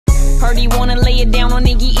Heard he wanna lay it down on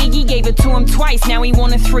Iggy, gave it to him twice. Now he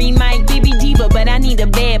want a 3-mic Bibby Diva, but I need a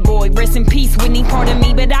bad boy. Rest in peace, Whitney, pardon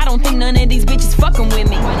me, but I don't think none of these bitches fucking with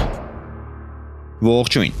me.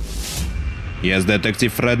 Ողջույն։ Ես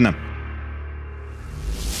դետեկտիվ Ֆռեդն եմ։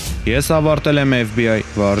 Ես ավարտել եմ FBI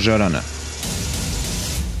վարժարանը։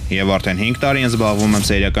 Եվ արդեն 5 տարի զբաղվում եմ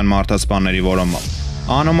սերիական մարդասպանների որոնմամբ,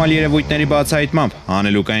 անոմալ երևույթների բացահայտմամբ,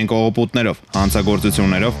 հանելուկային կողոպուտներով,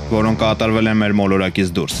 հանցագործություններով, որոնք կատարվել են մեր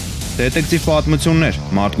մոլորակից դուրս։ Դետեկտիվ պատմություններ,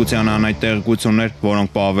 մարդկության անհայտ տեղեկություններ,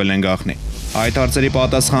 որոնք պահվել են գաղտնի։ Այդ հարցերի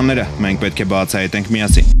պատասխանները մենք պետք է բացահայտենք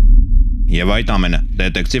միասին։ Եվ այդ ամենը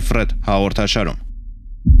Դետեկտիվ Ֆռեդ հաղորդաշարում։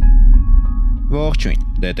 Ողջույն,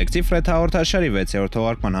 Դետեկտիվ Ֆռեդ հաղորդաշարի 6-րդ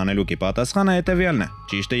թողարկման հանելուկի պատասխանը հետևյալն է։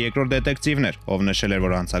 Ճիշտը երկրորդ դետեկտիվն էր, ով նշել էր,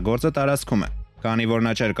 որ հանցագործը տարածքում է, քանի որ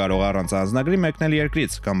նա չէր կարող առանց անձնագրի մեկնել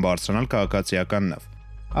երկրից կամ բարձրանալ քաղաքացիական նավ։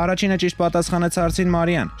 Առաջինը ճիշտ պատասխանեց հարցին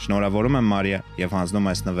Մարիան։ Շնորհավորում եմ Մարիա եւ հանձնում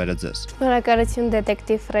այս նվերը ձեզ։ Շնորհակալություն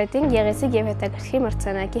Դետեկտիվ Ֆռեդին եղեսիկ եւ հետաքրքիր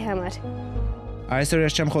մրցանակի համար։ Այսօր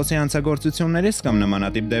ես չեմ խոսի հանցագործություններից կամ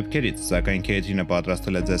նմանատիպ դեպքերից, սակայն Քեթրինը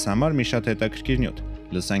պատրաստել է ձեզ համար մի շատ հետաքրքիր նյութ։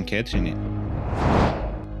 Լսենք Քեթրինին։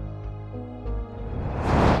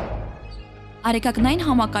 Արեգակնային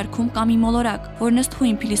համակարգում կա մի մոլորակ, որն ըստ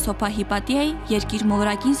հույն փիլիսոփա Հիպատիայի երկիր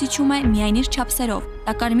մոլորակին զիջում է միայն իր չափսերով։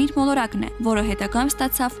 Դա կարմիր մոլորակն է, որը հետագայում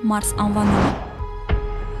ստացավ Մարս անվանումը։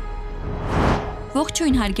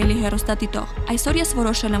 Ողջույն հարգելի հեռուստադիտող, այսօր ես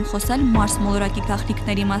որոշել եմ խոսել Մարս մոլորակի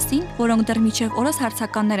գաղտնիքների մասին, որոնք դեռ մինչև օրս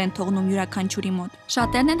հարցականներ են թողնում յուրաքանչյուրի մոտ։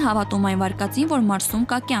 Շատերն են հավատում այն վարկածին, որ Մարսում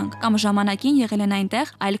կա կյանք, կամ ժամանակին եղել են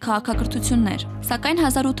այնտեղ այլ քաղաքակրթություններ։ Սակայն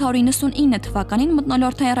 1899 թվականին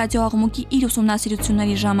մթնոլորտային ռադիոաղմուկի իր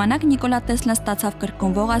ուսումնասիրությունների ժամանակ Նիկոլա Տեսլան ստացավ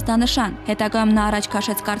կրկնվող ազդանշան։ Հետագայում նա առաջ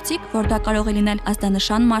քաշեց կարծիք, որ դա կարող է լինել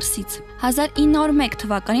ազդանշան Մարսից։ 1901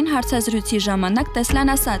 թվականին հարցազրույցի ժամանակ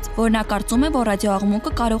Տեսլան ասաց, որ նա կարծում է, որ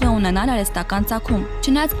ռադիոաղմուկը կարող է ունենալ արհեստական ծագում։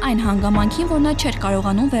 Չնայած այն հանգամանքին, որ նա չէր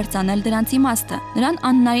կարողանում վերծանել դրանց իմաստը, նրան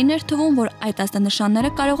անհնարին էր թվում, որ այդ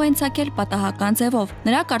ազդանշանները կարող են ծագել պատահական ձևով։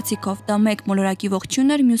 Նրա կարծիքով դա մեկ մոլորակի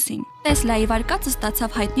ողջույն էր մյուսին։ Տեսլայի վարկածը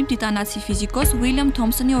ստացավ հայտնի բրիտանացի ֆիզիկոս Ուիլյամ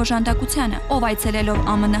Թոմփսոնի օժանդակությանը, ով այցելելով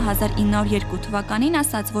ԱՄՆ 1902 թվականին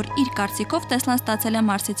ասաց, որ իր կարծիքով Տեսլան ստացել է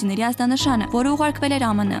մարսեցիների ազդանշանը, որը ուղարկվել էր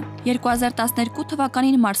ԱՄՆ։ 2012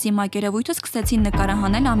 թվականին Մարսի մակերևույթը սկսեցին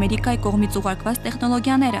նկարահանել Ամերիկայի կողմից ուղարկված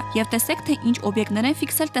տեխնոլոգիաները, եւ տեսեք, թե ինչ օբյեկտներ են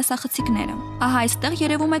ֆիքսել տեսախցիկները։ Ահա այստեղ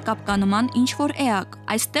երևում է կապկանման ինչ-որ էակ,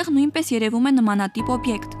 այստեղ նույնպես երևում է նմանատիպ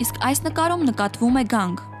օբյեկտ, իսկ այս նկարում նկատվում է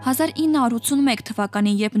գանգ։ 1981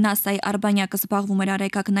 թվականին, երբ Նասայի արբանյակը զբաղվում էր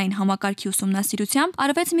արեգակնային համակարգի ուսումնասիրությամբ,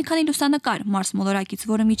 արվեց մի քանի լուսանկար Մարս մոլորակից,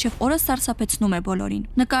 որը մինչև օրս սարսափեցնում է բոլորին։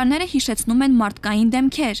 Նկարները հիշեցնում են մարդկային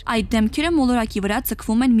դեմքեր։ Այդ դեմքերը մոլորակի վրա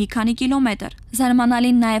ձգվում են մի քանի կիլոմետր։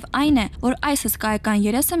 Զարմանալին նաև այն է, որ այս հսկայական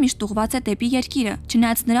երեսը միշտ ուղղված է դեպի երկիրը,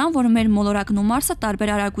 չնայած նրան, որ մեր մոլորակն ու Մարսը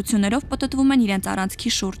տարբեր արագություններով պտտվում են իրենց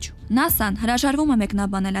առանցքի շուրջ։ ՆԱՍԱ-ն հրաժարվում է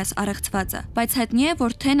մեկնաբանել այս առեղծվածը, բայց հայտնի է,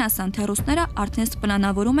 որ թե ՆԱՍԱ-ն, թե ռուսները արդեն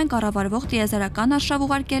պլանավորում են կառավարվող տիեզերական արշավ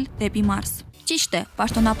ուղարկել դեպի Մարս։ Ճիշտ է,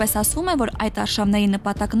 պաշտոնապես ասվում է, որ այդ արշավների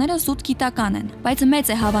նպատակները զուտ գիտական են, բայց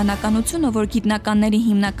մեծ է հավանականությունը, որ գիտնականների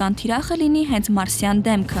հիմնական թիրախը լինի հենց մարսյան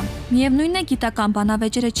դեմքը։ Միևնույնն է, գիտական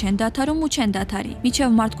բանավեճերը չեն դադարում ու չեն դադարի,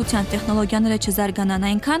 մինչև մարդկության տեխնոլոգիաները չզարգանան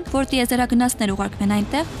այնքան, որ տիեզերագնացներ ուղարկվեն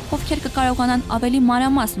այնտեղ, ովքեր կկարողանան ավելի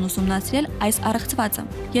մանրամասն ուսումնասիրել այս առեղծվածը։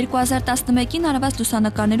 2011-ին արված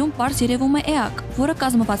լուսանկարներում պարզ երևում է էակ, որը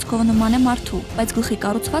կազմվածքով նման է մարդու, բայց գլխի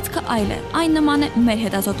կառուցվածքը այլ է։ Այն նման է մեր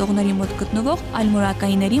հետազոտողների մոտ գտնվող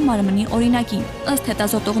այլմոլորակայինների մարմնի օրինակին։ Ըստ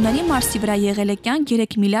հետազոտողների Մարսի վրա եղել է կյանք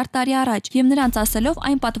 3 միլիարդ տարի առաջ, եւ նրանց ասելով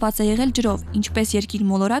այն պատված է եղել ջրով, ինչպես երկիր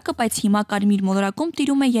մոլորակը, բայց հիմա կարմիր մոլորակում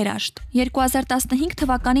տիրում է երաշտ։ 2015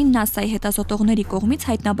 թվականին ՆԱՍԱ-ի հետազոտողների կողմից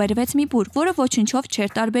հայտնաբերվեց մի բուր, որը ոչնչով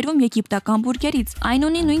չէր տարբերվում եգիպտական բուրգերից։ Այն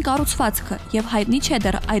ունի նույն կառուցվածքը եւ հայտնի չէ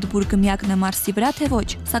դեռ այդ բուրգը միակն է Մարսի վրա թե ոչ։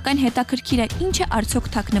 Սակայն հետաքրքիր է, ինչ է արդյոք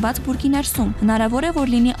թաքնված բուրգի ներսում։ Հնարավոր է,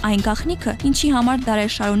 որ լինի այն գաղտնիքը, ինչի համար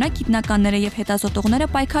դարեր շարունակ գիտնականները եւ հետազոտողները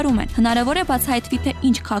պայքարում են։ Հնարավոր է բացահայտվի, թե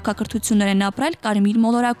ինչ քաղաքակրթություններ են ապրել կարմիր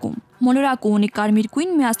մոլորակում։ Մոլորակը ունի կարմիր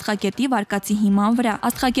գույն մի աստղագետի վարկածի հիման վրա։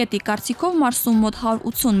 Աստղագետի կարծիքով Մարսում մոտ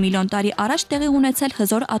 180 միլիոն տարի առաջ տեղի ունեցել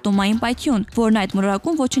հզոր ատոմային պայթյուն, որն այդ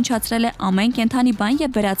մոլորակում ոչնչացրել է ամեն կենդանի բան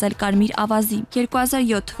եւ վերածել կարմիր ավազի։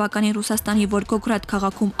 2007 թվականին Ռուսաստանի Վոլգոգրադ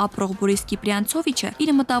քաղաքում ապրող Բորիս Կիպրիանցովիչը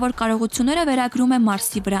իր մտավոր կարողությունները վերագրում է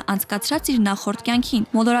Մարսի վրա անցկացրած իր նախորդ կյանքին։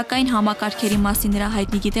 Մոլորակային համակարգերի մասին նրա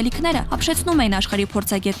հայտնի գիտելիքները ապշեցնում էին աշխարհի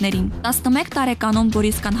փորձագետներին։ 11 տարեկանում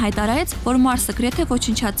Բորիսկան հայտարարեց, որ Մարսը գրեթե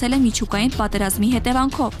ոչնչացել է միջուկային պատերազմի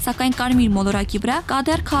հետևանքով, սակայն կարմիր մոլորակի վրա կա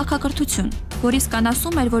դեռ քաղաքակրթություն։ որ իսկան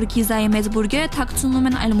ասում էր, որ Գիզայի մեծ բուրգերը թաքցնում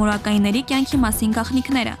են այլ մոլորակայինների կյանքի մասին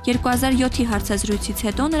գաղտնիքները։ 2007-ի հարցազրույցից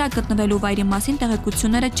հետո նրա գտնվելու վայրի մասին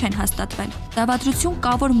տեղեկությունները չեն հաստատվել։ Դավադրություն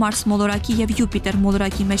կա, որ Մարս մոլորակի եւ Յուպիտեր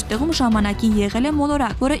մոլորակի մեջտեղում ժամանակին եղել է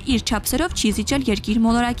մոլորակ, որը իր չափսերով չի զիջել Երկիր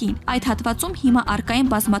մոլորակին։ Այդ հատվածում հիմա առկա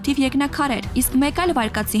են բազմաթիվ երկնաքարեր, իսկ մեկ այլ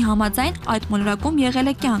վարկածի համաձայն այդ մոլորակում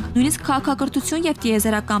եղել է կյանք։ Նույնիսկ քաղաքակրթություն եւ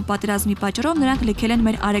տիեզերական պատերազմի պատճառով նրանք լքել են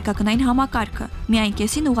մեր արեգակնային համակարգը, միայն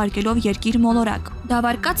կեսին ուղարկելով Երկիր մոլորակ։ Դա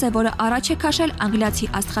վարկած է, որը առաջ է քաշել անգլիացի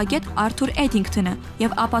աստղագետ Արթուր Էդինգթոնը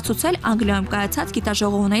եւ ապացուցել Անգլիայում կայացած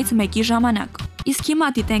գիտաժողովներից մեկի ժամանակ։ Իսկ հիմա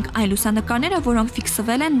դիտենք այն լուսանկարները, որոնք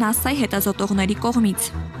ֆիքսվել են Նասայի հետազոտողների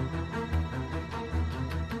կողմից։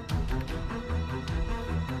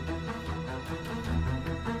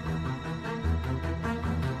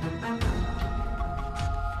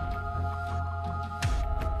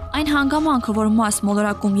 Այն հանգամանքը, որ Մարս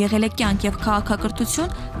մոլորակում եղել է կյանք եւ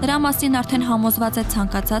քաղաքակրթություն, դրա մասին արդեն համոզված է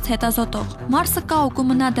ցանկացած հետազոտող։ Մարսը կա ու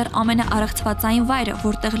կմնա դեռ ամենաառեղծվածային վայրը,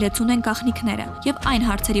 որտեղ լեցուն են գաղտնիքները, եւ այն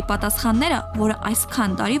հարցերի պատասխանները, որը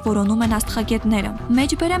այսքան տարի որոնում են աստղագետները։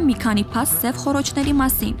 Մեջբերեմ մի քանի փաստ սև խորոչների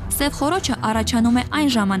մասին։ Սև խորոչը առաջանում է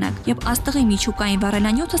այն ժամանակ, երբ աստղի միջուկային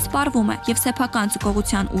վառելանյութը սպառվում է եւ սեփական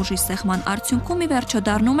ծկողության ուժի սեղման արդյունքում ի վերջո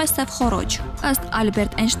դառնում է սև խորոչ։ Ըստ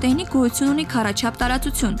Ալբերտ Էյնշտեյնի գոյություն ունի քառաչափ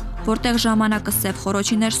տարածություն, որտեղ ժամանակը սև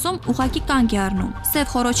խորոչի ներսում ուղղակի կանգ է առնում։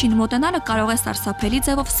 Սև խորոչին մոտենալը կարող է սարսափելի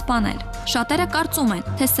ձևով սպանել։ Շատերը կարծում են,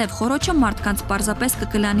 թե սև խորոչը մարդկանց պարզապես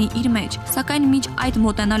կկլանի իր մեջ, սակայն մինչ այդ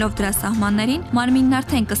մոտենալով դրա սահմաններին, մարմինն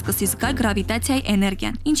արդեն կսկսի զգալ գրավիտացիայի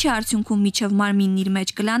էներգիան, ինչի արդյունքում մինչև մարմինն իր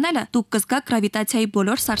մեջ կլանելը դուք կզգաք գրավիտացիայի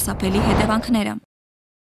բոլոր սարսափելի հետևանքները։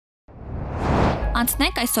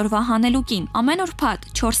 Անցնենք այսօրվա հանելուկին։ Ամեն ուրբաթ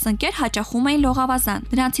 4 ընկեր հաճախում էին լողավազան։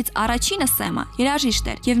 Նրանցից առաջինը Սեմը երաժիշտ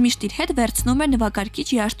էր եւ միշտ իր հետ վերցնում էր նվագարկիչ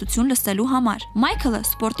երաժշտություն լսելու համար։ Մայքլը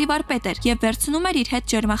սպորտի վարպետ էր եւ վերցնում էր իր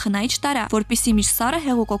հետ ջերմախնայիչ տարա, որպիսի միշտ Սարը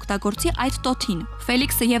հեղուկ օգտագործի այդ տոթին։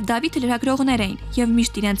 Ֆելիքսը եւ Դավիթը լրագրողներ էին եւ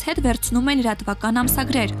միշտ իրենց հետ վերցնում են լրատվական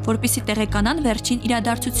ամսագրեր, որպիսի տեղեկանան վերջին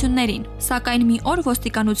իրադարձություններին։ Սակայն մի օր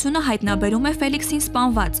ոստիկանությունը հայտնաբերում է Ֆելիքսին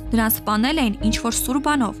սպանված։ Նրան սպանել էին ինչ-որ սուր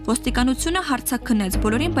բանով։ Ոստիկանությունը հարցաքննեց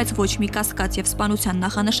բոլորին, բայց ոչ մի կասկած եւ սպանության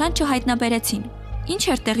նախանշան չհայտնաբերեցին։ Ինչ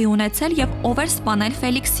էր տեղի ունեցել եւ ով էր սպանել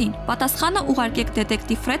Ֆելիքսին։ Պատասխանը ուղարկեք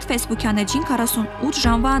Դետեկտիվ Ֆռեդ Facebook-յան էջին 48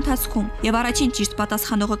 ժամվա ընթացքում եւ առաջին ճիշտ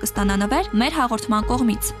պատասխանողը կստանա նվեր մեր հաղորդման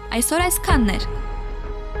կողմից։ Այսօր այսքանն էր։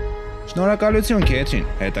 Շնորհակալություն Քեթրին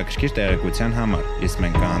հետաքրքիր տեղեկության համար։ Իսկ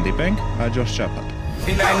մենք կհանդիպենք հաջորդ շաբաթ։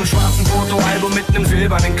 In einem schwarzen Fotoalbum mit einem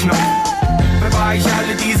silbernen Knopf bewahre ich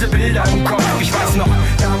alle diese Bilder im Kopf. Ich weiß noch,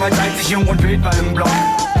 damals als ich jung und wild war im Block.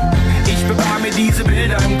 Ich bewahre mir diese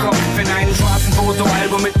Bilder im Kopf. In einem schwarzen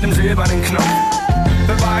Fotoalbum mit einem silbernen Knopf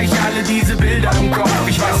bewahre ich alle diese Bilder im Kopf.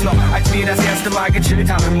 Ich weiß noch, als wir das erste Mal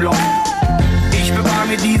gechillt haben im Loch. Ich bewahre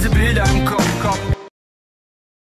mir diese Bilder im Kopf.